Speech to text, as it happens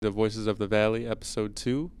The Voices of the Valley, Episode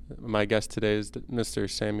 2. My guest today is Mr.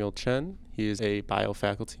 Samuel Chen. He is a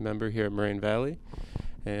biofaculty member here at Moraine Valley.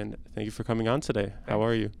 And thank you for coming on today. Thanks. How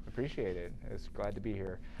are you? Appreciate it. It's glad to be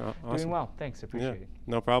here. Awesome. Doing well. Thanks. Appreciate it.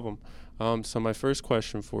 No problem. So my first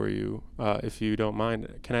question for you, if you don't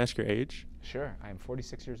mind, can I ask your age? Sure. I'm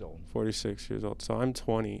 46 years old. 46 years old. So I'm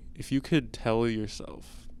 20. If you could tell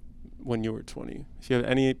yourself when you were 20, if you have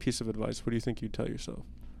any piece of advice, what do you think you'd tell yourself?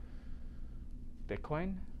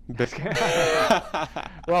 Bitcoin?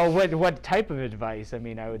 Well, what type of advice? I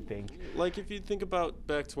mean, I would think. Like if you think about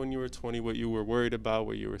back to when you were 20, what you were worried about,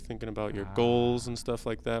 what you were thinking about, your goals and stuff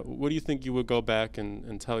like that, what do you think you would go back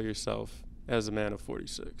and tell yourself as a man of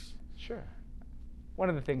 46? Sure. One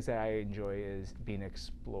of the things that I enjoy is being an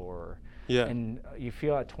explorer. Yeah. And you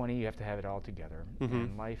feel at 20 you have to have it all together. Mm-hmm.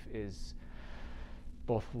 And life is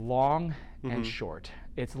both long and short.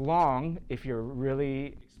 It's long if you're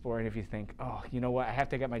really exploring, if you think, oh, you know what, I have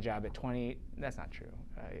to get my job at 20. That's not true.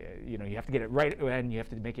 You have to get it right, and you have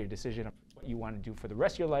to make your decision of what you want to do for the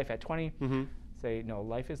rest of your life at 20. Say, no,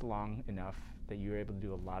 life is long enough that you're able to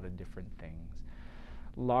do a lot of different things.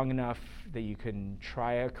 Long enough that you can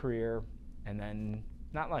try a career and then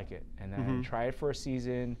not like it, and then try it for a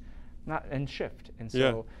season, and shift. And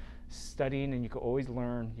so studying, and you can always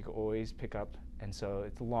learn, you can always pick up. And so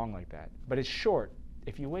it's long like that. But it's short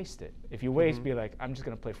if you waste it. If you waste, be like, I'm just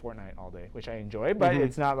going to play Fortnite all day, which I enjoy. But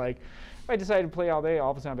it's not like, if I decide to play all day, all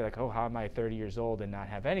of a sudden I'll be like, oh, how am I 30 years old and not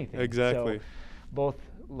have anything? Exactly. So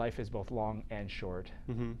life is both long and short.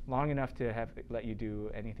 Long enough to let you do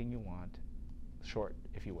anything you want. Short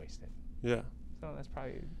if you waste it. Yeah. So that's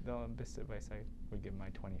probably the best advice I would give my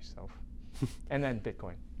 20 self. And then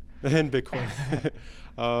Bitcoin. And Bitcoin.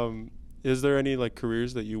 Is there any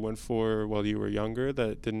careers that you went for while you were younger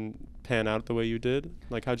that didn't pan out the way you did?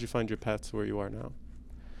 How'd you find your path to where you are now?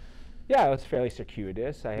 Yeah, it was fairly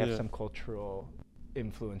circuitous. I have some cultural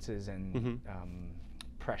influences and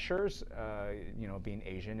pressures. Being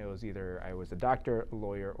Asian, it was either I was a doctor, a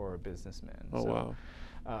lawyer, or a businessman. Oh, wow.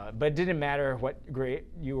 But it didn't matter what grade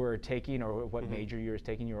you were taking or what major you were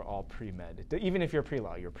taking, you were all pre-med. Even if you're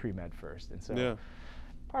pre-law, you're pre-med first. And so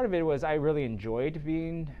part of it was I really enjoyed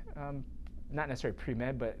being, not necessarily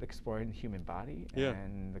pre-med, but exploring the human body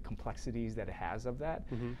and the complexities that it has of that.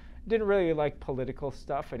 Didn't really like political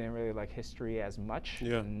stuff. I didn't really like history as much.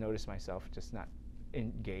 And noticed myself just not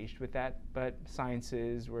engaged with that. But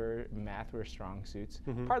math were strong suits.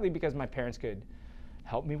 Partly because my parents could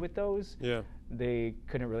help me with those. They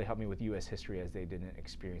couldn't really help me with U.S. history as they didn't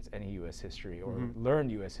experience any U.S. history or learn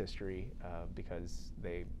U.S. history because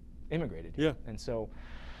they immigrated here. And so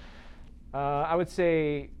I would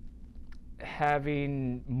say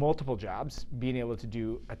having multiple jobs, being able to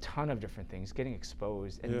do a ton of different things, getting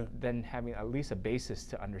exposed, and then having at least a basis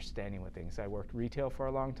to understanding what things. I worked retail for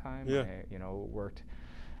a long time. I worked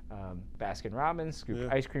Baskin Robbins,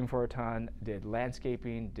 scooped ice cream for a ton, did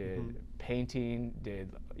landscaping, did painting,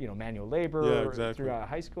 did manual labor throughout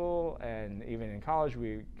high school, and even in college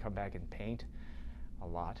we come back and paint a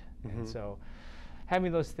lot. And so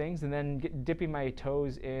having those things and then dipping my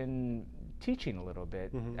toes in teaching a little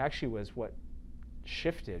bit actually was what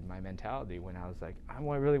shifted my mentality when I was like, I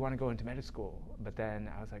really want to go into medical school. But then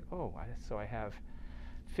I was like, so I have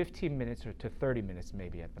 15 minutes or to 30 minutes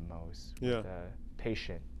maybe at the most with a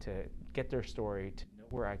patient to get their story, to know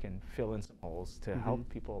where I can fill in some holes to help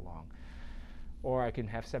people along. Or I can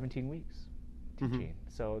have 17 weeks teaching.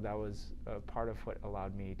 So that was a part of what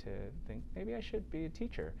allowed me to think maybe I should be a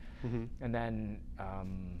teacher. And then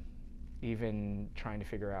even trying to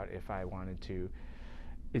figure out if I wanted to,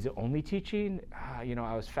 is it only teaching?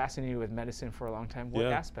 I was fascinated with medicine for a long time. What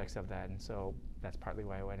aspects of that? And so that's partly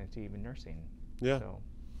why I went into even nursing.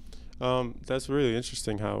 That's really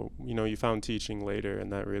interesting how, you found teaching later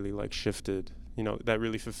and that really shifted, that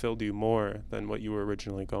really fulfilled you more than what you were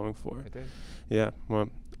originally going for. It did. Yeah. Well,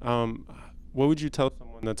 what would you tell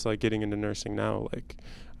someone that's getting into nursing now?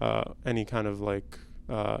 Any kind of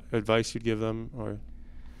advice you'd give them or?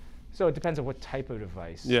 So it depends on what type of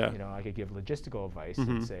advice. I could give logistical advice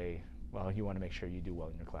and say, well, you want to make sure you do well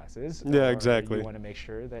in your classes. Yeah, or exactly. You want to make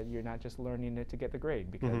sure that you're not just learning it to get the grade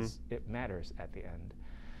because it matters at the end.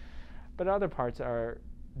 But other parts are,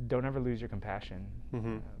 don't ever lose your compassion.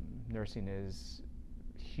 Nursing is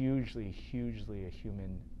hugely, hugely a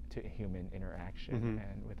human-to-human interaction.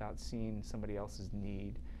 And without seeing somebody else's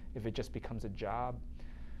need, if it just becomes a job,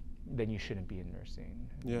 then you shouldn't be in nursing.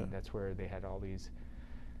 And that's where they had all these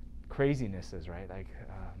crazinesses, right?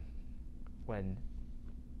 When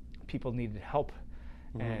people needed help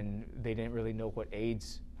and they didn't really know what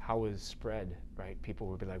AIDS, how it was spread, right? People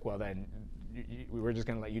would be like, well, then we were just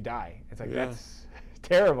going to let you die. It's like, that's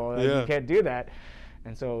terrible. Like, you can't do that.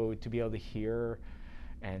 And so to be able to hear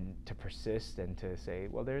and to persist and to say,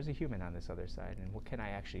 well, there's a human on this other side, and what can I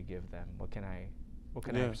actually give them? What can I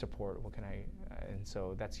support? What can I? And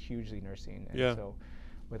so that's hugely nursing. And so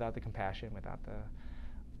without the compassion, without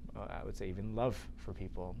the, I would say even love for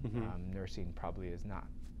people, nursing probably is not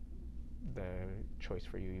the choice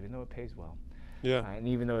for you, even though it pays well. Yeah. And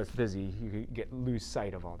even though it's busy, you lose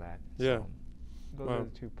sight of all that. Yeah. So those are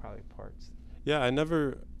the two probably parts. Yeah, I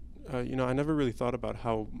never really thought about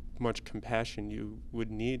how much compassion you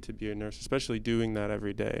would need to be a nurse, especially doing that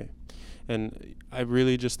every day. And I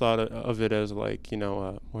really just thought of it as like,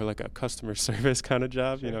 more like a customer service kind of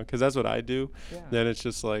job, because that's what I do. Yeah. Then it's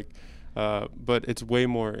just like, but it's way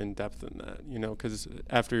more in depth than that, because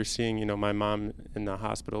after seeing, my mom in the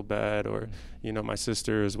hospital bed or, my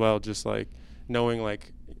sister as well, just like knowing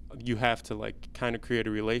like you have to like kind of create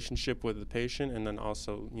a relationship with the patient and then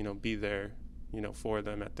also, be there, for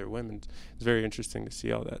them at their women's. It's very interesting to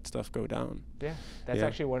see all that stuff go down. Yeah, that's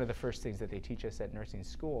actually one of the first things that they teach us at nursing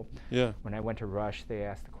school. Yeah. When I went to Rush, they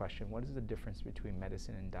asked the question, what is the difference between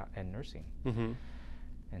medicine and nursing? Mm-hmm.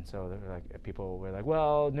 And so they were like, people were like,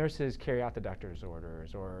 well, nurses carry out the doctor's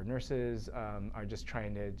orders, or nurses are just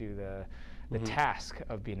trying to do the task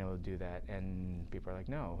of being able to do that. And people are like,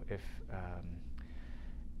 no,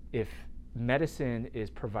 if medicine is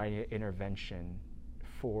providing an intervention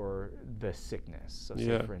for the sickness, so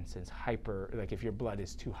say for instance, like if your blood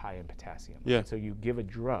is too high in potassium, so you give a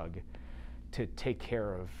drug to take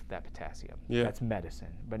care of that potassium. That's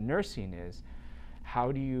medicine. But nursing is,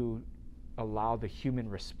 how do you allow the human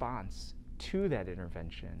response to that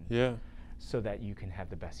intervention so that you can have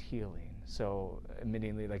the best healing? So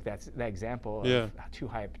immediately, like that example of too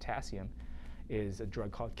high of potassium is a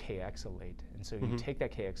drug called Kxalate. And so you take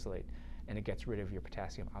that Kxalate and it gets rid of your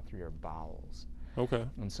potassium out through your bowels. Okay.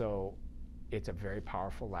 And so it's a very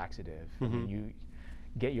powerful laxative. I mean, you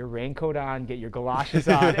get your raincoat on, get your galoshes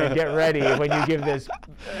on, and get ready. When you give this,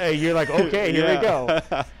 you're like, okay, here we go.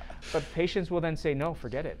 But patients will then say, no,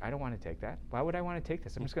 forget it. I don't want to take that. Why would I want to take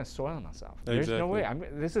this? I'm just going to soil myself. There's no way.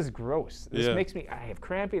 This is gross. This makes me, I have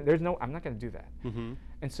cramping. I'm not going to do that.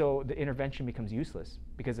 And so the intervention becomes useless,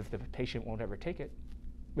 because if the patient won't ever take it,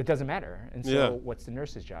 it doesn't matter. And so what's the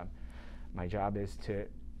nurse's job? My job is to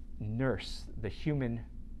nurse the human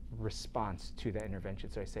response to that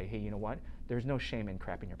intervention. So I say, hey, you know what? There's no shame in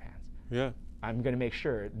crapping your pants. Yeah. I'm going to make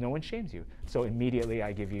sure no one shames you. So immediately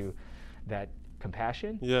I give you that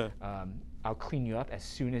compassion. Yeah. I'll clean you up as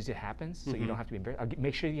soon as it happens, so you don't have to be embarrassed. I'll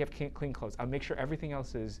make sure you have clean clothes. I'll make sure everything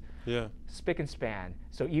else is spick and span.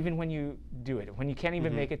 So even when you do it, when you can't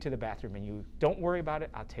even make it to the bathroom and you don't worry about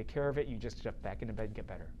it, I'll take care of it. You just jump back into bed and get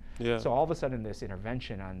better. Yeah. So all of a sudden this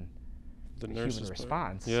intervention on the human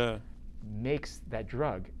response makes that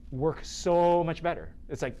drug work so much better.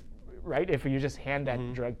 It's like, right, if you just hand that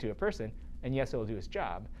drug to a person, and yes, it'll do its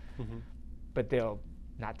job, but they'll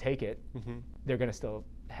not take it, they're going to still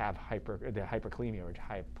have the hyperkalemia or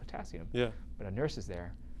high potassium. Yeah. But a nurse is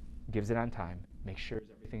there, gives it on time, makes sure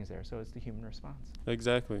everything's there, so it's the human response.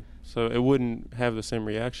 Exactly. So it wouldn't have the same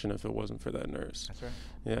reaction if it wasn't for that nurse. That's right.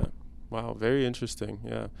 Yeah. Wow, very interesting.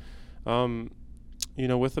 Yeah.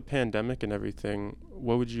 With the pandemic and everything,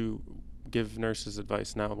 what would you give nurses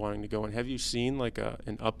advice now wanting to go? And have you seen like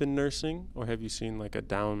an up in nursing, or have you seen like a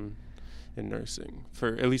down in nursing,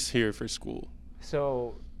 for at least here for school?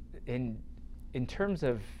 So in terms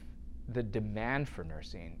of the demand for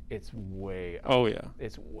nursing, it's way up. Oh, yeah.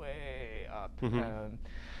 It's way up.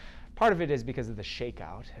 Part of it is because of the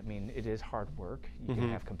shakeout. I mean, it is hard work. You can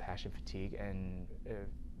have compassion fatigue, and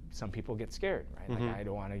some people get scared, right? Like, I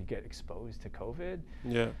don't want to get exposed to COVID.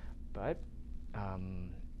 Yeah. But,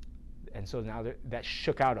 and so now that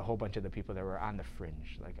shook out a whole bunch of the people that were on the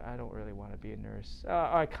fringe. Like, I don't really want to be a nurse.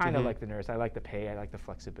 I kind of like the nurse. I like the pay. I like the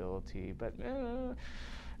flexibility. But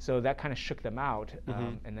so that kind of shook them out.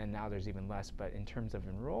 And then now there's even less. But in terms of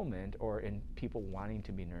enrollment or in people wanting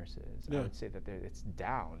to be nurses, I would say that it's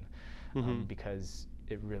down because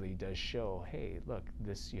it really does show, hey, look,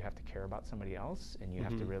 you have to care about somebody else, and you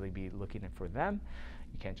have to really be looking for them.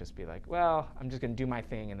 You can't just be like, well, I'm just going to do my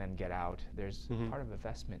thing and then get out. There's part of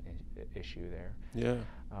investment issue there. Yeah.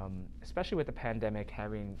 Especially with the pandemic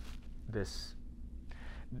having this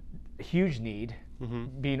huge need,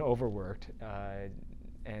 being overworked,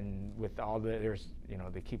 and with all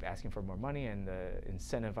they keep asking for more money, and the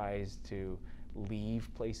incentivized to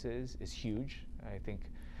leave places is huge. I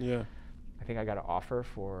think I got an offer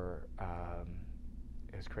for,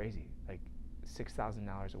 it was crazy, like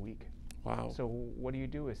 $6,000 a week. Wow. So what do you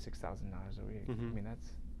do with $6,000 a week? I mean,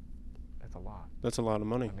 that's a lot. That's a lot of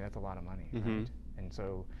money. I mean, that's a lot of money, right? And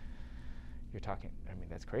so you're talking, I mean,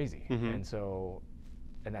 that's crazy. And so,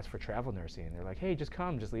 and that's for travel nursing. And they're like, hey, just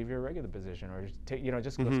come, just leave your regular position, or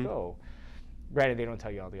just let's go. Granted, they don't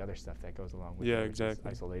tell you all the other stuff that goes along with it, exactly.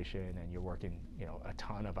 Isolation, and you're working, a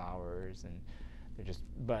ton of hours, and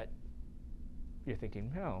but you're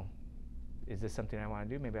thinking, no, is this something I want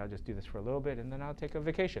to do? Maybe I'll just do this for a little bit, and then I'll take a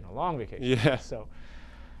vacation, a long vacation. Yeah. So,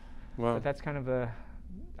 wow. But that's kind of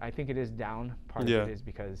I think it is down. Part of it is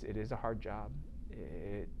because it is a hard job.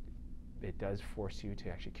 It does force you to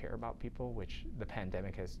actually care about people, which the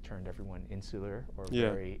pandemic has turned everyone insular or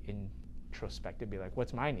very introspective. Be like,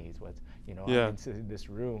 what's my needs? I'm in this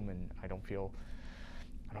room and I don't feel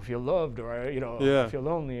loved, or I feel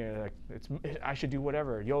lonely, or like I should do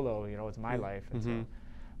whatever, YOLO. It's my life, and so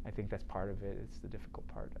I think that's part of it. It's the difficult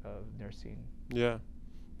part of nursing. Yeah.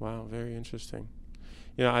 Wow. Very interesting.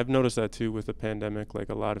 I've noticed that too with the pandemic. Like,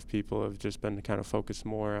 a lot of people have just been kind of focused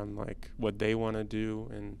more on like what they want to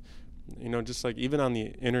do, and just like even on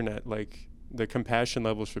the internet, like the compassion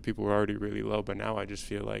levels for people were already really low, but now I just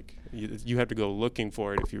feel like you have to go looking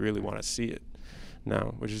for it if you really want to see it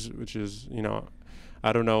now, which is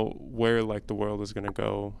I don't know where like the world is going to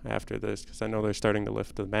go after this, because I know they're starting to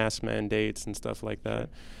lift the mask mandates and stuff like that,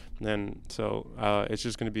 and so it's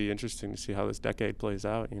just going to be interesting to see how this decade plays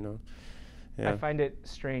out. I find it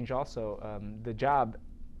strange also. The job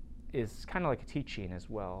is kind of like teaching as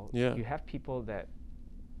well. Yeah. You have people that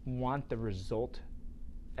want the result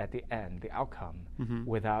at the end, the outcome,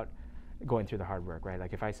 without going through the hard work, right?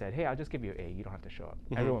 Like if I said, hey, I'll just give you an A, you don't have to show up.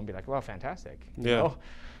 Everyone would be like, well, fantastic. You know?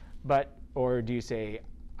 Or do you say,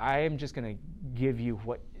 I am just going to give you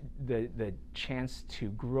what the chance to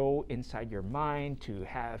grow inside your mind, to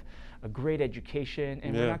have a great education,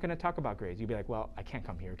 and we're not going to talk about grades. You'd be like, well, I can't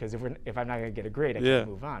come here because if I'm not going to get a grade, I can't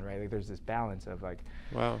move on, right? Like there's this balance of like,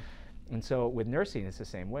 wow. And so with nursing, it's the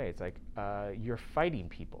same way. It's like you're fighting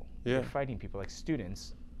people. You're fighting people. Like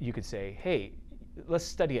students, you could say, hey, let's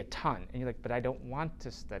study a ton. And you're like, but I don't want to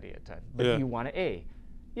study a ton. But do you want an A?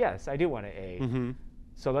 Yes, I do want an A.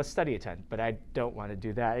 So let's study a ton, but I don't want to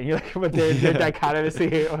do that. And you're like, but they're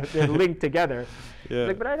dichotomously, they're linked together.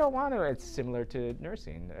 Like, but I don't want to. It's similar to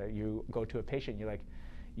nursing. You go to a patient, you're like,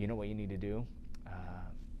 you know what you need to do?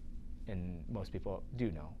 And most people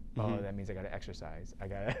do know. Oh, that means I got to exercise. I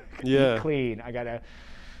got to eat clean. I got to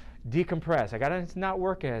decompress. I got to not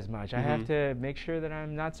work as much. I have to make sure that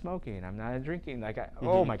I'm not smoking. I'm not drinking. Like,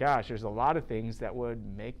 oh my gosh, there's a lot of things that would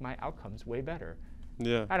make my outcomes way better.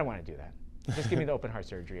 Yeah. I don't want to do that. Just give me the open heart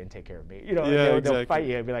surgery and take care of me. They'll fight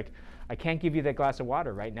you and be like, I can't give you that glass of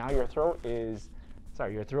water right now. Your throat is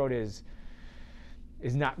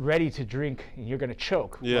not ready to drink, and you're going to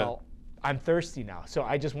choke. Well, I'm thirsty now, so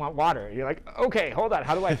I just want water. You're like, okay, hold on.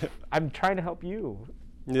 How do I'm trying to help you.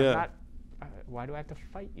 Yeah. Why do I have to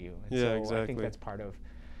fight you? And so exactly. I think that's part of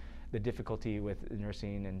the difficulty with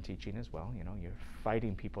nursing and teaching as well. You're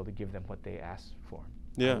fighting people to give them what they ask for.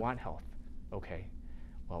 I want health. Okay.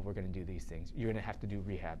 Well, we're going to do these things. You're going to have to do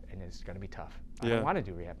rehab, and it's going to be tough. I don't want to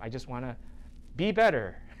do rehab. I just want to be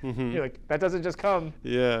better. You're like, that doesn't just come.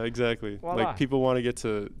 Yeah, exactly. Voila. Like people want to get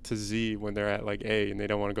to Z when they're at like A, and they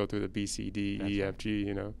don't want to go through the B, C, D, That's E, right. F, G,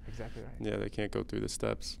 Exactly right. Yeah, they can't go through the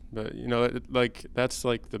steps. But, like that's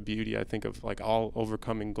like the beauty, I think, of like all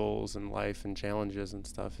overcoming goals in life and challenges and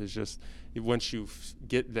stuff is just once you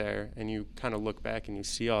get there and you kind of look back and you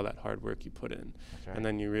see all that hard work you put in. That's right. And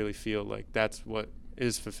then you really feel like that's what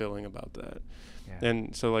is fulfilling about that. Yeah.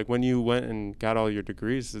 And so like when you went and got all your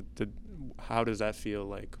degrees, how does that feel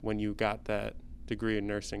like when you got that degree in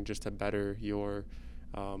nursing just to better your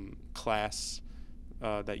class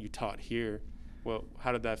that you taught here? Well,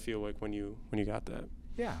 how did that feel like when you got that?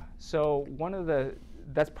 Yeah. So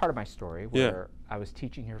that's part of my story where I was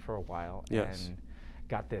teaching here for a while and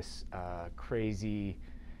got this crazy,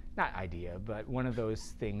 not idea, but one of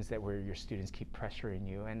those things that where your students keep pressuring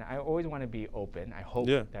you. And I always want to be open. I hope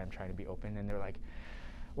that I'm trying to be open. And they're like,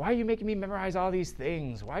 why are you making me memorize all these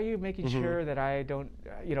things? Why are you making sure that I don't,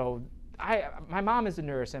 my mom is a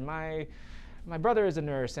nurse and my brother is a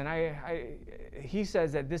nurse, and he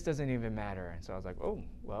says that this doesn't even matter. And so I was like, oh,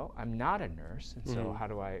 well, I'm not a nurse. And so how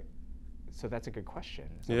do I, so that's a good question.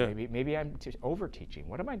 So maybe I'm over teaching.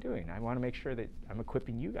 What am I doing? I want to make sure that I'm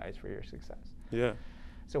equipping you guys for your success. Yeah.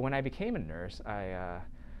 So when I became a nurse, I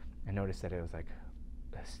noticed that it was like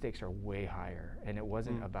the stakes are way higher, and it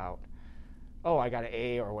wasn't about, oh, I got an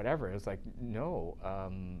A or whatever. It was like, no,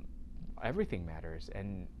 everything matters.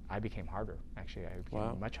 And I became harder. Actually, I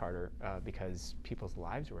became much harder because people's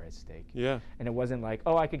lives were at stake. Yeah. And it wasn't like,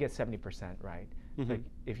 oh, I could get 70% right. Like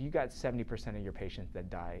if you got 70% of your patients that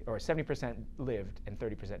died, or 70% lived and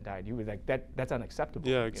 30% died, you would like that's unacceptable.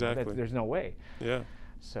 Yeah, exactly. There's no way. Yeah.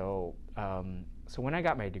 So so when I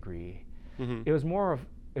got my degree, Mm-hmm. it was more of,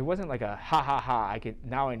 it wasn't like a ha ha ha,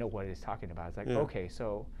 now I know what it's talking about. It's like, Yeah. okay,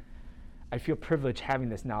 so I feel privileged having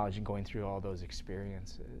this knowledge and going through all those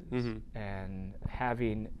experiences, and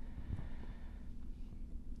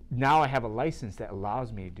now I have a license that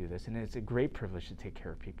allows me to do this, and it's a great privilege to take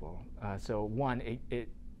care of people. So one, it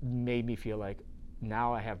made me feel like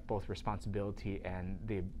now I have both responsibility and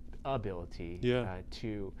the ability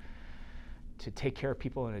to take care of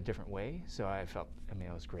people in a different way. So I felt,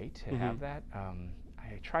 it was great to have that.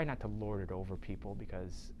 I try not to lord it over people,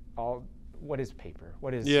 because what is paper?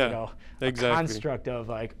 What is a construct of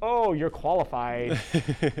like, oh, you're qualified,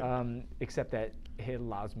 except that it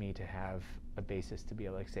allows me to have a basis to be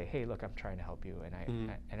able to say, hey, look, I'm trying to help you, and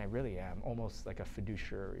I really am, almost like a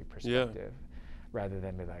fiduciary perspective, rather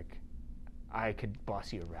than be like, I could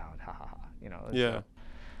boss you around, ha ha ha,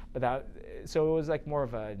 so it was like more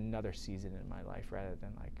of another season in my life, rather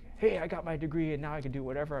than like, hey, I got my degree and now I can do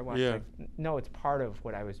whatever I want. Yeah. It's like, no, it's part of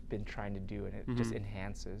what I was been trying to do, and it just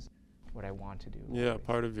enhances what I want to do. Yeah,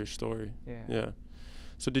 part of your story. Yeah.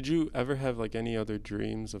 So did you ever have like any other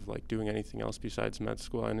dreams of like doing anything else besides med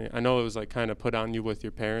school? I know it was like kind of put on you with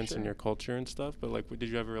your parents and your culture and stuff, but like, did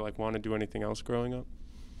you ever like want to do anything else growing up?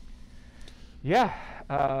 Yeah.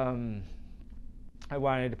 I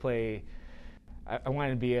wanted to play. I wanted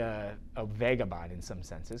to be a vagabond in some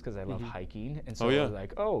senses, because I love hiking, and so I was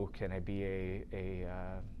like, oh, can I be a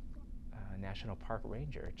national park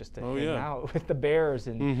ranger, just to hang out with the bears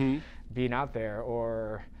and being out there?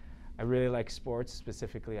 Or I really like sports,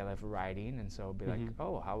 specifically I love riding, and so be like,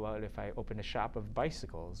 oh, how about if I open a shop of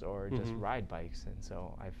bicycles or just ride bikes? And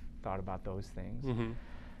so I've thought about those things.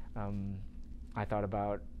 I thought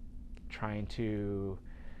about trying to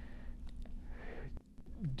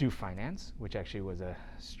do finance, which actually was a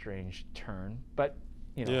strange turn, but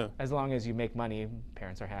as long as you make money,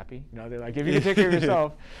 parents are happy. They're like, if you can take care of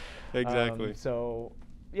yourself. Exactly. So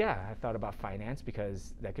yeah, I thought about finance,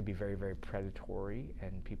 because that could be very, very predatory,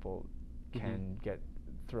 and people can get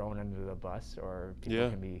thrown under the bus, or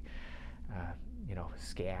people can be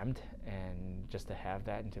scammed, and just to have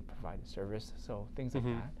that and to provide a service, so things like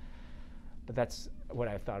that. But that's what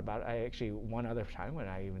I thought about. I actually, one other time when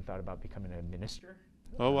I even thought about becoming a minister.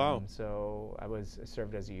 Oh, wow. So I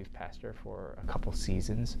served as a youth pastor for a couple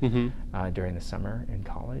seasons during the summer in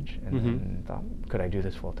college, and then thought, could I do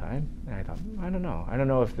this full time? And I thought, I don't know. I don't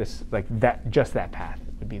know if this, like that, just that path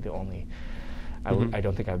would be the only, I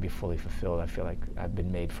don't think I would be fully fulfilled. I feel like I've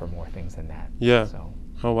been made for more things than that. Yeah. So.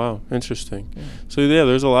 Oh, wow. Interesting. Yeah. So, yeah,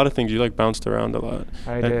 there's a lot of things. You, like, bounced around a lot.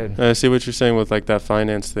 I did. And I see what you're saying with, like, that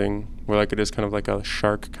finance thing, where, like, it is kind of like a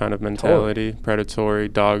shark kind of mentality, predatory,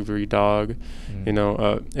 dog-v-dog,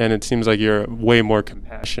 and it seems like you're way more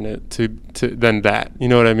compassionate than that. You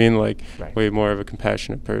know what I mean? Like, way more of a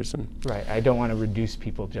compassionate person. Right. I don't want to reduce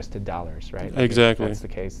people just to dollars, right? Like, exactly. If that's the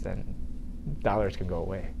case, then dollars can go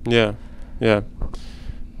away. Yeah. Yeah.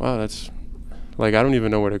 Wow, that's... Like, I don't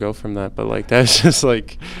even know where to go from that, but like, that's just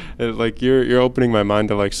like you're opening my mind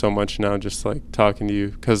to like so much now, just like talking to you,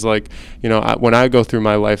 because like, when I go through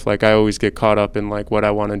my life, like I always get caught up in like what I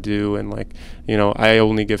want to do, and like, I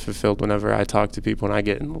only get fulfilled whenever I talk to people and I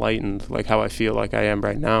get enlightened, like how I feel like I am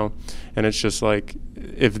right now. And it's just like,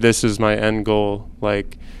 if this is my end goal,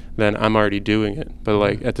 like, then I'm already doing it. But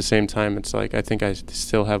like at the same time, it's like, I think I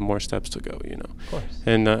still have more steps to go, Of course.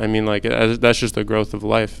 And I mean, like, that's just the growth of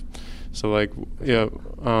life. So like,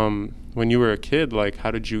 when you were a kid, like,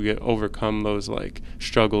 how did you overcome those like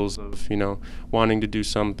struggles of, wanting to do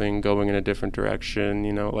something, going in a different direction,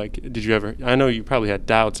 like, did you ever, I know you probably had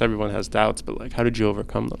doubts, everyone has doubts, but like, how did you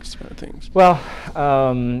overcome those kind of things? Well,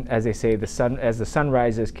 as they say, as the sun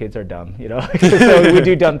rises, kids are dumb, so we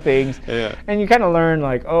do dumb things. Yeah. And you kind of learn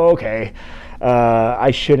like, oh, okay,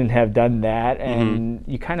 I shouldn't have done that. And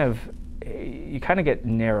you kind of get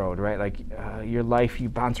narrowed, right? Like your life, you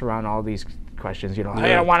bounce around all these questions, hey,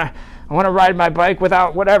 I want to ride my bike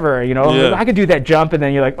without whatever, I could do that jump, and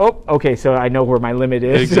then you're like, oh, okay, so I know where my limit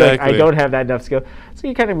is. Exactly. Like, I don't have that enough skill. So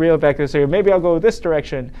you kind of reel it back to, so maybe I'll go this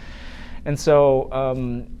direction. And so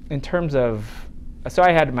in terms of, so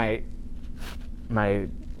I had my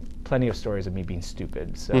plenty of stories of me being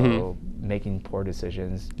stupid, so making poor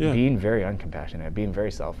decisions, being very uncompassionate, being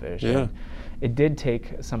very selfish. Yeah. It did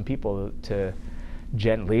take some people to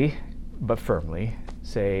gently but firmly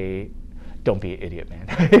say, don't be an idiot, man.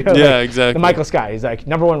 Exactly. The Michael Scott, he's like,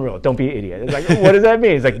 number one rule, don't be an idiot. It's like, what does that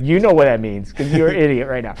mean? It's like, you know what that means, because you're an idiot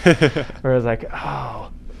right now. Where I was like,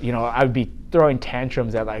 oh, I would be throwing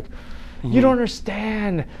tantrums at like, you don't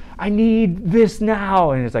understand. I need this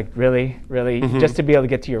now. And it's like, really? Just to be able to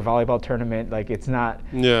get to your volleyball tournament, like it's not.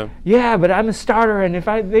 Yeah, but I'm a starter, and if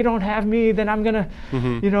they don't have me, then I'm gonna,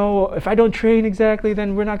 if I don't train exactly,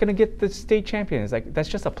 then we're not gonna get the state champion. It's like, that's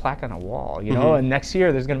just a plaque on a wall, and next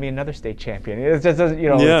year there's gonna be another state champion. It just doesn't,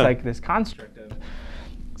 it's like this construct of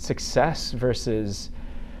success versus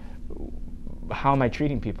how am I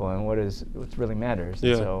treating people and what really matters.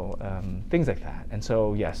 And so things like that. And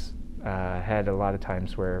so yes, had a lot of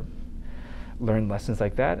times where learned lessons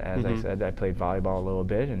like that. As I said, I played volleyball a little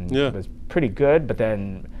bit and it was pretty good, but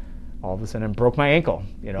then all of a sudden broke my ankle,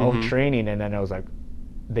 training, and then I was like,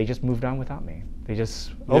 they just moved on without me. They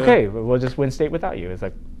just, okay, we'll just win state without you. It's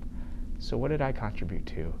like, so what did I contribute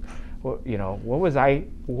to? Well,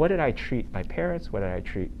 what did I treat my parents? What did I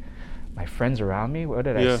treat my friends around me? What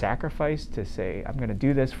did I sacrifice to say, I'm going to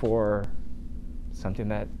do this for something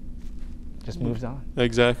that just moves on?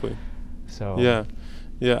 Exactly. So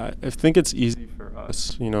yeah, I think it's easy for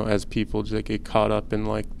us, as people to get caught up in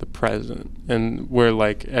like the present and where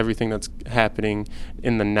like everything that's happening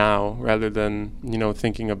in the now rather than,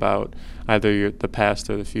 thinking about either the past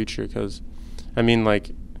or the future. Because, I mean,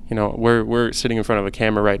 like, we're sitting in front of a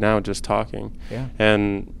camera right now just talking.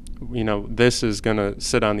 And this is going to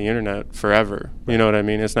sit on the internet forever. You know what I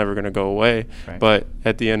mean? It's never going to go away. But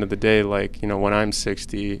at the end of the day, like, when I'm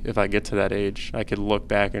 60, if I get to that age, I could look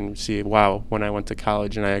back and see, wow, when I went to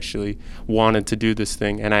college and I actually wanted to do this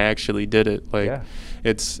thing and I actually did it. Like,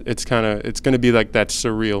 it's going to be like that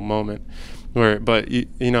surreal moment. But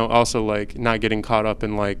also like not getting caught up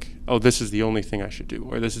in like, oh, this is the only thing I should do,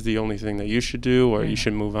 or this is the only thing that you should do, or you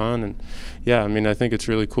should move on. And I mean, I think it's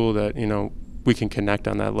really cool that, we can connect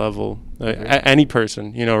on that level. Any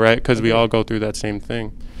person, right? Because we all go through that same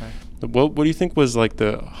thing. What do you think was like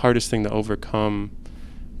the hardest thing to overcome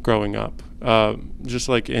growing up? Just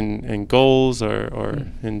like in goals or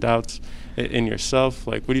in doubts in yourself?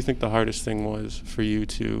 Like, what do you think the hardest thing was for you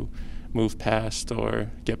to move past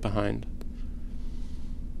or get behind?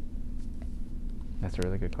 That's a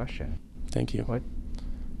really good question. Thank you. What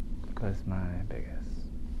was my biggest?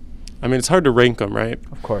 I mean, it's hard to rank them, right?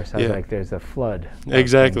 Of course. I was like, there's a flood of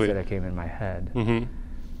exactly things that came in my head.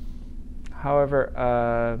 However,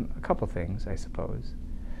 a couple things, I suppose.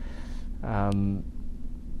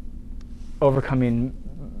 Overcoming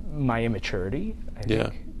my immaturity, I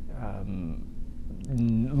think.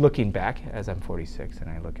 Looking back, as I'm 46, and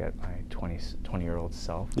I look at my 20-year-old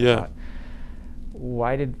self, I thought,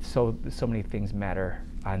 why did so many things matter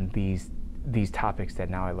on these topics that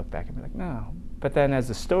now I look back and be like, no. But then, as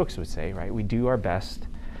the Stoics would say, right, we do our best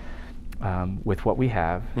with what we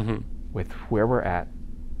have, with where we're at,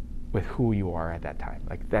 with who you are at that time.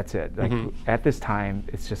 Like, that's it. Like, at this time,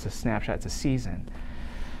 it's just a snapshot. It's a season.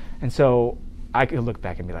 And so I could look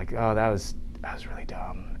back and be like, oh, that was really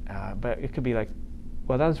dumb. But it could be like,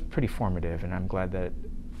 well, that was pretty formative, and I'm glad that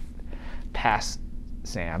past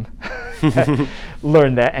Sam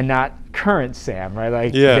learned that, and not current Sam, right?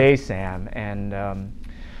 Like today Sam. And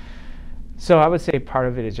so I would say part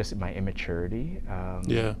of it is just my immaturity.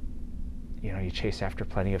 You chase after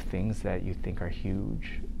plenty of things that you think are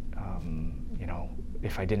huge.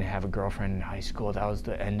 If I didn't have a girlfriend in high school, that was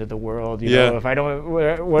the end of the world. You know, if I don't,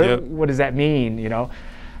 what does that mean?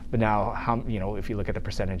 But now, if you look at the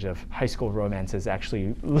percentage of high school romances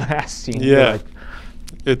actually lasting,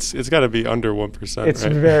 it's got to be under 1%. It's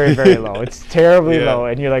very, very low. It's terribly low,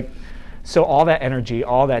 and you're like, so all that energy,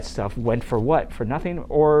 all that stuff went for what? For nothing,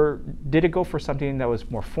 or did it go for something that was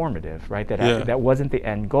more formative, right? That wasn't the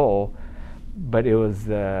end goal, but it was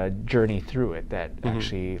the journey through it that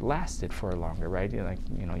actually lasted for longer, right?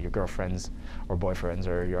 Your girlfriends or boyfriends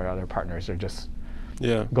or your other partners are just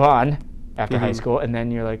gone after high school, and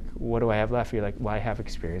then you're like, what do I have left? You're like, well, I have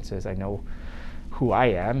experiences. I know who I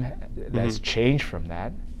am. That's changed from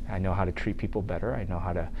that. I know how to treat people better. I know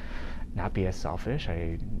how to not be as selfish.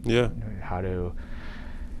 I know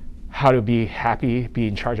how to be happy, be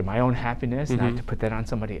in charge of my own happiness, not to put that on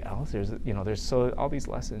somebody else. There's all these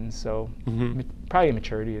lessons. So probably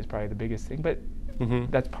immaturity is probably the biggest thing, but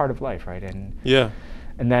that's part of life, right? And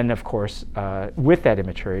then of course, with that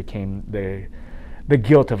immaturity came the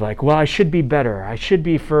guilt of like, well, I should be better. I should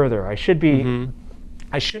be further. I should be.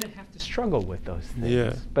 I shouldn't have to struggle with those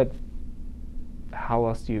things. But how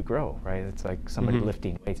else do you grow, right? It's like somebody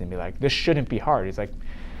lifting weights and be like, this shouldn't be hard. It's like,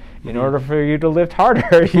 in order for you to lift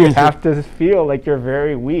harder, you have to feel like you're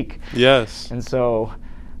very weak. Yes. And so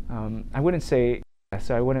I wouldn't say,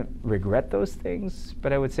 so I wouldn't regret those things,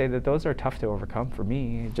 but I would say that those are tough to overcome for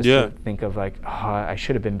me. Just to think of like, oh, I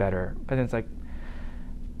should have been better. But then it's like,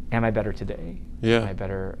 am I better today? Yeah. Am I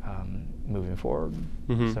better moving forward?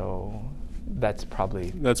 So that's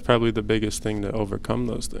probably the biggest thing to overcome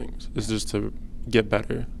those things, is just to get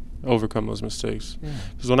better, overcome those mistakes.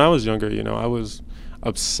 Because when I was younger, I was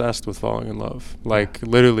obsessed with falling in love. Like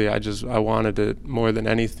literally, I wanted it more than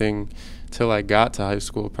anything till I got to high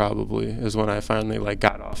school. Probably is when I finally like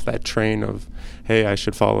got off that train of, hey, I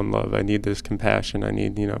should fall in love. I need this compassion. I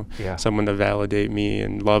need someone to validate me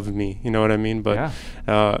and love me. You know what I mean? But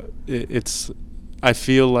I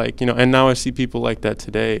feel like, and now I see people like that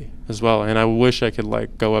today as well. And I wish I could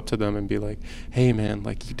like go up to them and be like, hey man,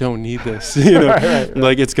 like you don't need this, right.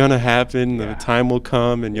 Like it's going to happen. The time will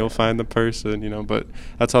come and you'll find the person, but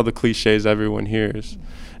that's all the cliches everyone hears.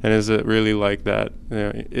 And is it really like that?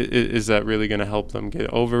 Is that really going to help them get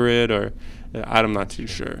over it? Or I'm not too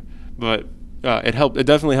sure, but it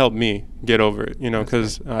definitely helped me get over it,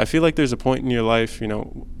 because I feel like there's a point in your life,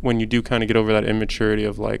 when you do kind of get over that immaturity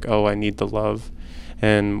of like, oh, I need the love.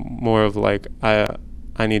 And more of like, I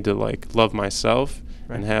need to like love myself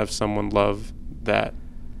and have someone love that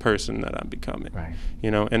person that I'm becoming,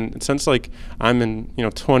 and since like I'm in,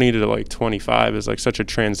 20 to like 25 is like such a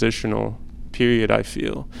transitional period, I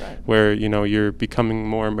feel, where, you're becoming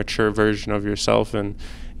more mature version of yourself and,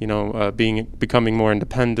 becoming more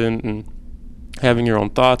independent and having your own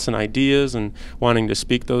thoughts and ideas and wanting to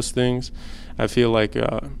speak those things. I feel like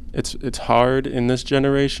it's hard in this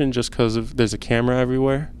generation just because there's a camera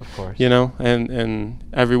everywhere, of course, and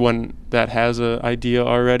everyone that has an idea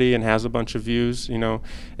already and has a bunch of views,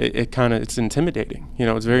 it's intimidating,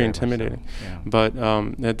 it's very intimidating, but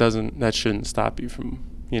that shouldn't stop you from,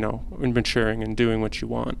 maturing and doing what you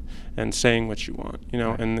want and saying what you want,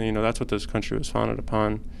 and that's what this country was founded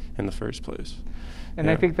upon in the first place. And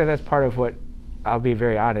I think that's part of what, I'll be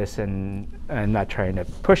very honest and not trying to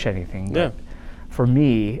push anything, but for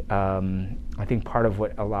me, I think part of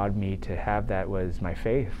what allowed me to have that was my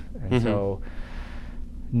faith. And so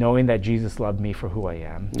knowing that Jesus loved me for who I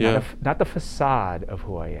am, not the facade of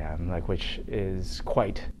who I am, like, which is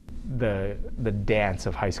quite the dance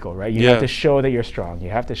of high school, right? You have to show that you're strong. You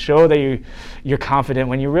have to show that you're confident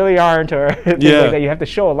when you really aren't, or things like that. You have to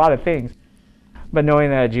show a lot of things. But knowing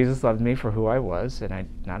that Jesus loved me for who I was, and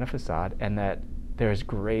not a facade, and that there's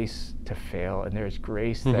grace to fail, and there's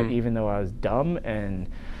grace that even though I was dumb and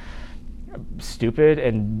stupid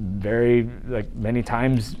and very, like, many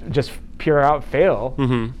times just pure out fail,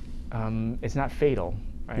 it's not fatal,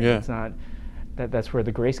 right? It's not that's where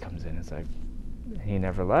the grace comes in. It's like, he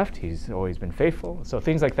never left, he's always been faithful. So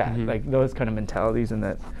things like that, like those kind of mentalities, and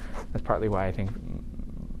that's partly why I think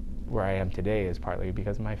where I am today is partly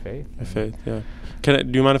because of my faith. Do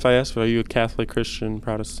you mind if I ask, are you a Catholic, Christian,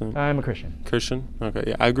 Protestant? I'm a Christian. Christian? Okay,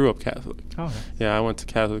 yeah, I grew up Catholic. Oh, okay. Yeah, I went to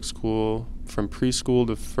Catholic school from preschool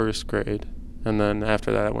to first grade, and then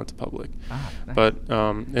after that I went to public. Ah, nice. But,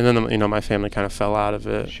 and then, my family kind of fell out of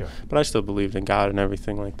it. Sure. But I still believed in God and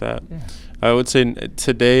everything like that. Yeah. I would say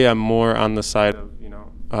today I'm more on the side of,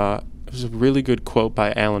 there's a really good quote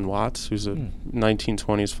by Alan Watts, who's a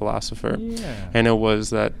 1920s philosopher, and it was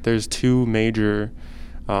that there's two major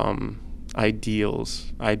ideologies,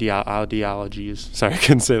 sorry, I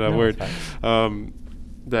couldn't say that word,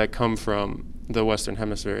 that come from the Western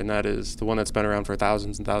Hemisphere, and that is the one that's been around for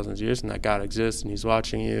thousands and thousands of years, and that God exists and he's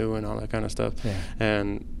watching you and all that kind of stuff.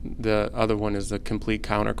 And the other one is the complete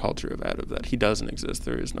counterculture of that he doesn't exist,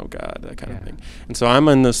 there is no God, that kind of thing. And so I'm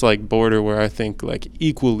in this like border where I think like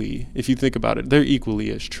equally, if you think about it, they're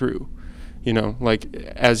equally as true, like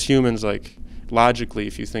as humans, like logically,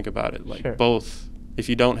 if you think about it, like both, if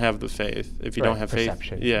you don't have the faith, if you don't have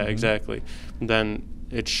perception. faith, exactly, then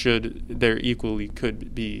there equally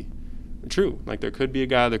could be true. Like there could be a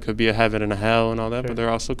God, there could be a heaven and a hell and all that, but there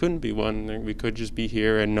also couldn't be one. We could just be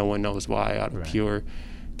here and no one knows why, out of pure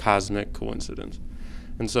cosmic coincidence.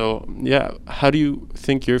 And so, how do you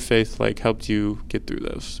think your faith like helped you get through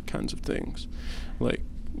those kinds of things, like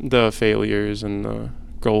the failures and the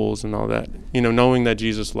goals and all that? Knowing that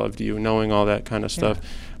Jesus loved you, knowing all that kind of stuff.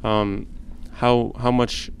 How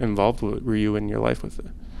much involved were you in your life with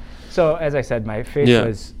it? So as I said, my faith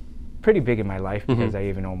was pretty big in my life because I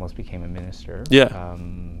even almost became a minister.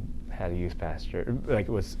 Had a youth pastor, like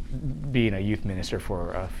was being a youth minister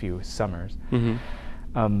for a few summers.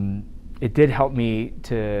 It did help me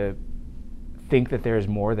to think that there's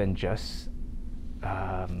more than just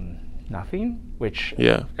nothing, which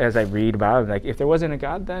as I read about it, like if there wasn't a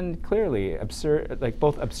God, then clearly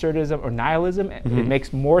both absurdism or nihilism, it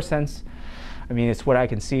makes more sense. I mean, it's what I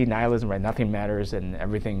can see, nihilism, right? Nothing matters and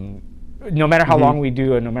everything no matter how long we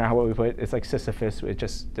do and no matter what we put, it's like Sisyphus, it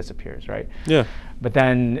just disappears, right? Yeah. But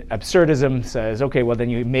then absurdism says, okay, well then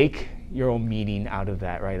you make your own meaning out of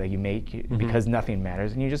that, right? Like you make, because nothing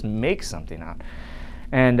matters, and you just make something out.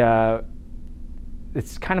 And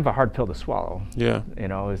it's kind of a hard pill to swallow. Yeah. You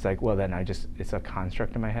know, it's like, well then it's a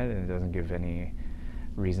construct in my head, and it doesn't give any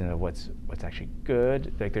reason of what's actually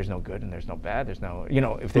good. Like there's no good and there's no bad. There's no, you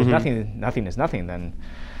know, if there's nothing is nothing, then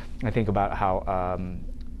I think about how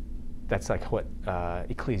that's like what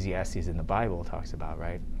Ecclesiastes in the Bible talks about,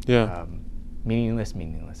 right? Yeah. Meaningless.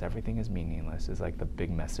 Everything is meaningless is like the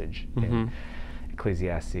big message in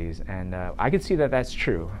Ecclesiastes, and I could see that that's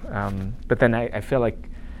true. But then I feel like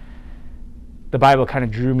the Bible kind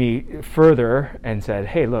of drew me further and said,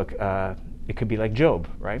 hey, look, it could be like Job,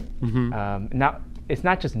 right? Now, it's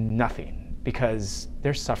not just nothing, because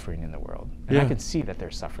there's suffering in the world. And I can see that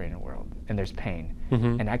there's suffering in the world, and there's pain.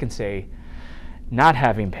 And I can say, not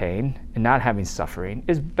having pain and not having suffering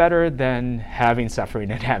is better than having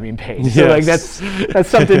suffering and having pain. So like that's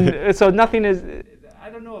something, so nothing is, I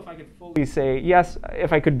don't know if I could fully say, yes,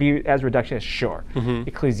 if I could be as reductionist, sure.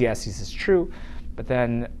 Ecclesiastes is true. But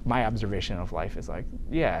then my observation of life is like,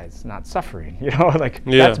 yeah, it's not suffering, you know, like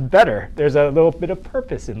that's better. There's a little bit of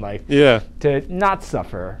purpose in life to not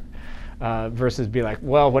suffer versus be like,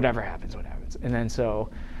 well, whatever happens. And then so,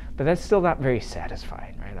 but that's still not very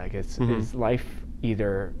satisfying, right? Like is life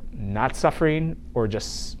either not suffering or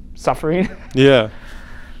just suffering? Yeah.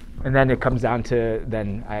 And then it comes down to,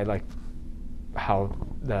 then I like how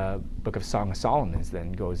the book of Song of Solomon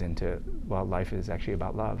then goes into, well, life is actually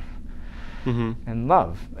about love. And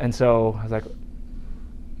love. And so I was like,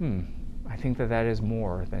 I think that is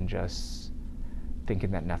more than just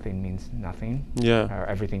thinking that nothing means nothing. Yeah. Or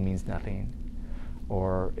everything means nothing.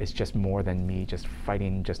 Or it's just more than me just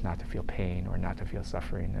fighting just not to feel pain or not to feel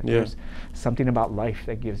suffering. And there's something about life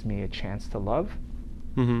that gives me a chance to love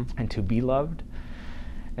and to be loved.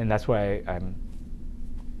 And that's why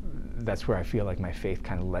that's where I feel like my faith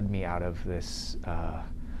kind of led me out of this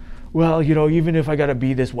well, you know, even if I got to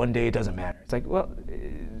be this one day, it doesn't matter. It's like, well,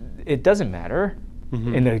 it doesn't matter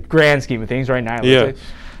in the grand scheme of things right now.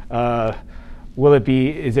 Will it be,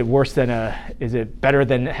 is it worse than is it better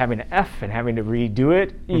than having an F and having to redo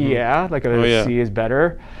it? Yeah, like a C is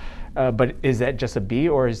better. But is that just a B,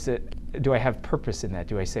 or do I have purpose in that?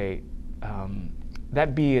 Do I say,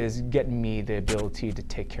 that B is getting me the ability to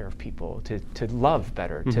take care of people, to love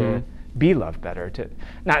better, to be loved better, to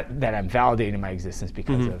not that I'm validating my existence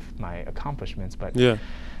because of my accomplishments, but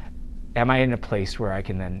am I in a place where I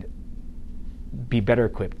can then be better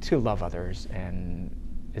equipped to love others, and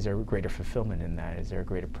is there a greater fulfillment in that? Is there a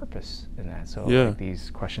greater purpose in that? So like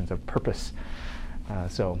these questions of purpose.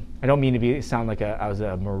 So I don't mean to sound like I was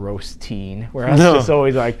a morose teen where I was just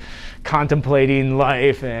always like contemplating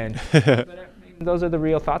life, and but I mean, those are the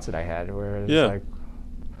real thoughts that I had, where it's like,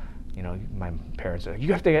 you know, my parents are like,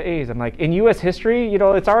 you have to get A's. I'm like, in U.S. history, you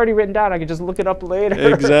know, it's already written down. I can just look it up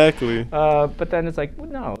later. Exactly. But then it's like, well,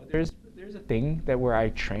 no, there's a thing that where I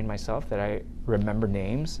train myself, that I remember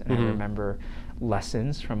names and I remember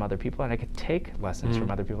lessons from other people, and I could take lessons from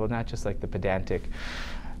other people, not just like the pedantic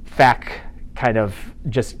fact kind of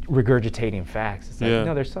just regurgitating facts. It's like,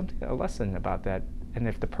 no, there's a lesson about that. And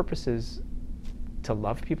if the purpose is to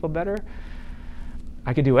love people better,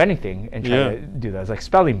 I could do anything and try to do those, like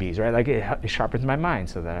spelling bees, right? Like it sharpens my mind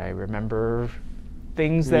so that I remember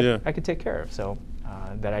things that I could take care of. So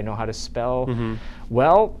that I know how to spell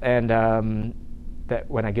well, and that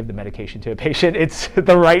when I give the medication to a patient, it's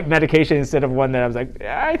the right medication instead of one that I was like,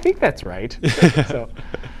 I think that's right. So.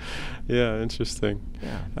 Yeah, interesting.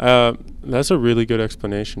 Yeah. That's a really good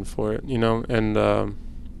explanation for it, you know, and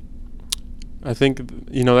I think,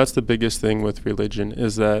 you know, that's the biggest thing with religion,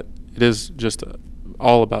 is that it is just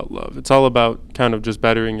all about love. It's all about kind of just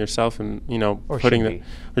bettering yourself and, you know, or putting it.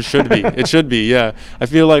 Or should be. It should be, yeah. I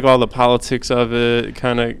feel like all the politics of it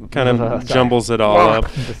kind of jumbles it all up.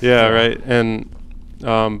 Yeah, right. And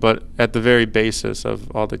but at the very basis of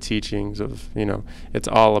all the teachings of, you know, it's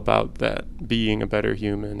all about that, being a better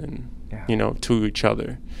human and, you know, to each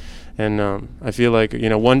other. And I feel like, you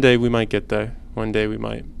know, one day we might get there. One day we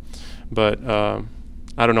might. But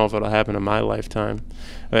I don't know if it'll happen in my lifetime.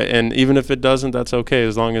 And even if it doesn't, that's okay,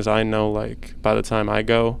 as long as I know, like, by the time I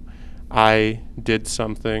go, I did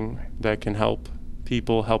something that can help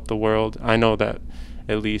people, help the world. I know that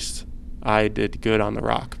at least I did good on the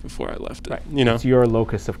rock before I left it. Right. You know, it's your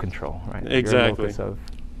locus of control, right? Exactly. Your locus of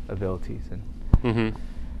abilities. And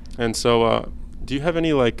and so, do you have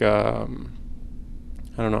any like I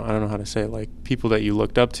don't know how to say it, like people that you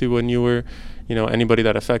looked up to when you were, you know, anybody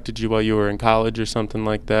that affected you while you were in college or something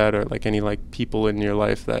like that, or like any like people in your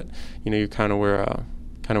life that, you know, you kind of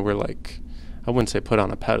were like, I wouldn't say put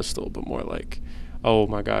on a pedestal, but more like, oh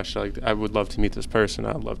my gosh, like I would love to meet this person,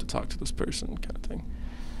 I'd love to talk to this person, kind of thing.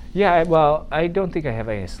 Yeah, well, I don't think I have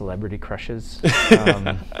any celebrity crushes,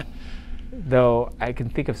 though I can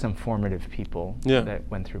think of some formative people that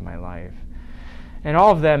went through my life. And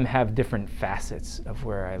all of them have different facets of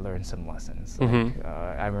where I learned some lessons. Like,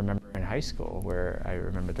 I remember in high school where I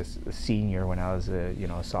remember this senior when I was a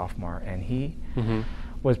sophomore, and he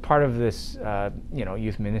was part of this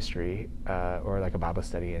youth ministry or like a Bible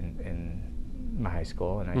study in my high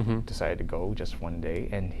school, and I decided to go just one day,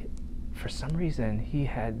 and for some reason he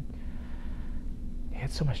had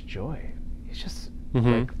so much joy. He's just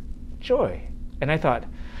like joy, and I thought,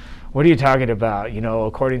 what are you talking about? You know,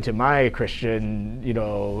 according to my Christian, you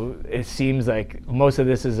know, it seems like most of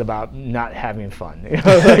this is about not having fun. You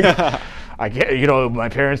know, like, I get, you know, my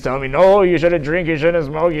parents tell me, no, you shouldn't drink, you shouldn't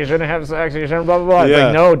smoke, you shouldn't have sex, you shouldn't blah, blah, blah. It's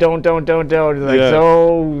like, no, don't. Like,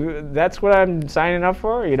 so that's what I'm signing up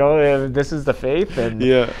for? You know, this is the faith, and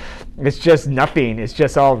it's just nothing. It's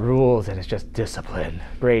just all rules, and it's just discipline.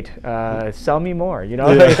 Great. Sell me more, you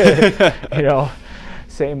know, you know,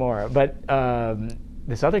 say more. But,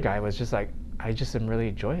 this other guy was just like, I just am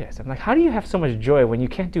really joyous. I'm like, how do you have so much joy when you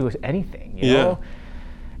can't do anything, you know?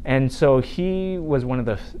 And so he was one of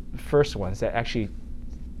the first ones that actually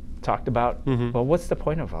talked about, well, what's the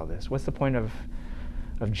point of all this? What's the point of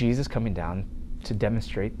Jesus coming down to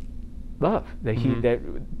demonstrate love, that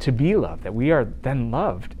to be loved, that we are then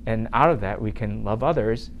loved, and out of that we can love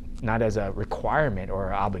others, not as a requirement or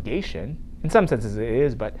an obligation. In some senses it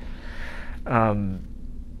is, but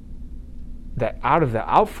that out of the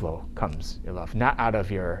outflow comes your love, not out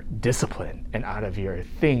of your discipline and out of your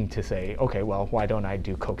thing to say, okay, well, why don't I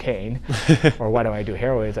do cocaine or why don't I do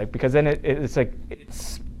heroin? It's like, because then it's like,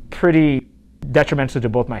 it's pretty detrimental to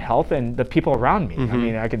both my health and the people around me. I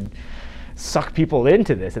mean, I could suck people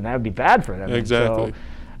into this and that would be bad for them. Exactly.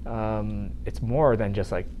 So, it's more than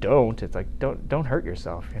just like, don't. It's like, don't hurt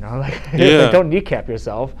yourself, you know, like, it's like, don't kneecap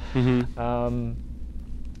yourself. And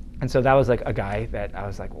so that was like a guy that I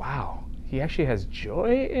was like, wow, he actually has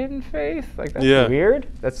joy in faith. Like, that's weird.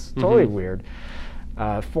 That's totally weird,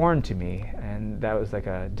 foreign to me, and that was like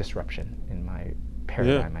a disruption in my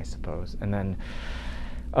paradigm, I suppose. And then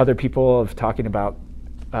other people of talking about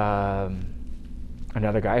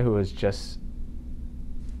another guy who was just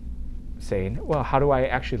saying, well, how do I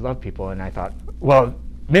actually love people? And I thought, well,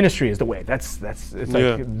 ministry is the way. That's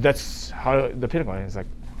like, that's how the pinnacle is. Like,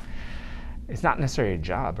 it's not necessarily a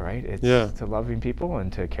job, right? It's to loving people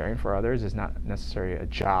and to caring for others is not necessarily a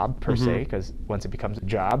job per se, because once it becomes a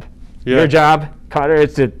job, your job, Connor,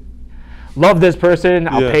 is to love this person,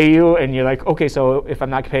 I'll pay you, and you're like, okay, so if I'm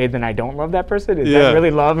not paid, then I don't love that person? Is that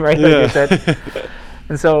really love, right? Like you said.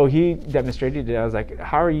 And so he demonstrated it. I was like,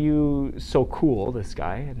 how are you so cool, this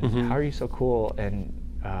guy? And how are you so cool and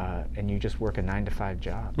you just work a 9-to-5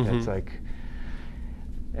 job? That's like...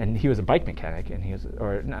 And he was a bike mechanic, and he was,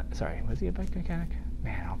 or not, sorry, was he a bike mechanic?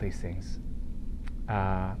 Man, all these things.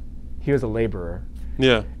 He was a laborer.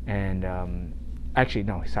 Yeah. And actually,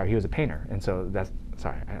 no, sorry, he was a painter. And so that's,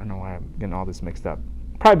 sorry, I don't know why I'm getting all this mixed up.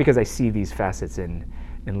 Probably because I see these facets in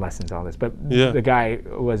lessons, all this. But the guy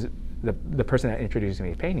was the person that introduced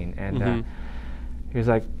me to painting. And he was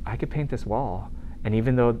like, I could paint this wall. And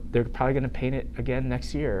even though they're probably going to paint it again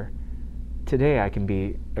next year, today I can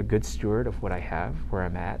be a good steward of what I have, where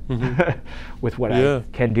I'm at, with what I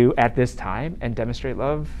can do at this time, and demonstrate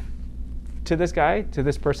love to this guy, to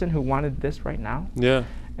this person who wanted this right now. Yeah.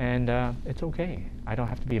 And it's okay. I don't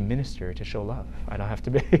have to be a minister to show love. I don't have to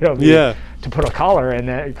be, to put a collar and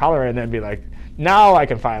then be like, now I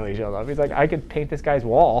can finally show love. He's like, I could paint this guy's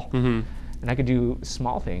wall, and I could do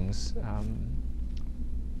small things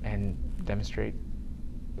and demonstrate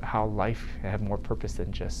how life have more purpose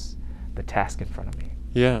than just the task in front of me.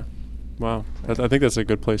 Yeah. Wow. I think that's a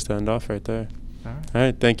good place to end off right there. All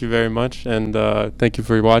right. Thank you very much. And thank you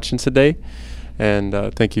for watching today. And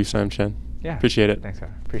thank you, Sam Chen. Yeah. Appreciate it. Thanks, sir.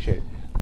 Appreciate it.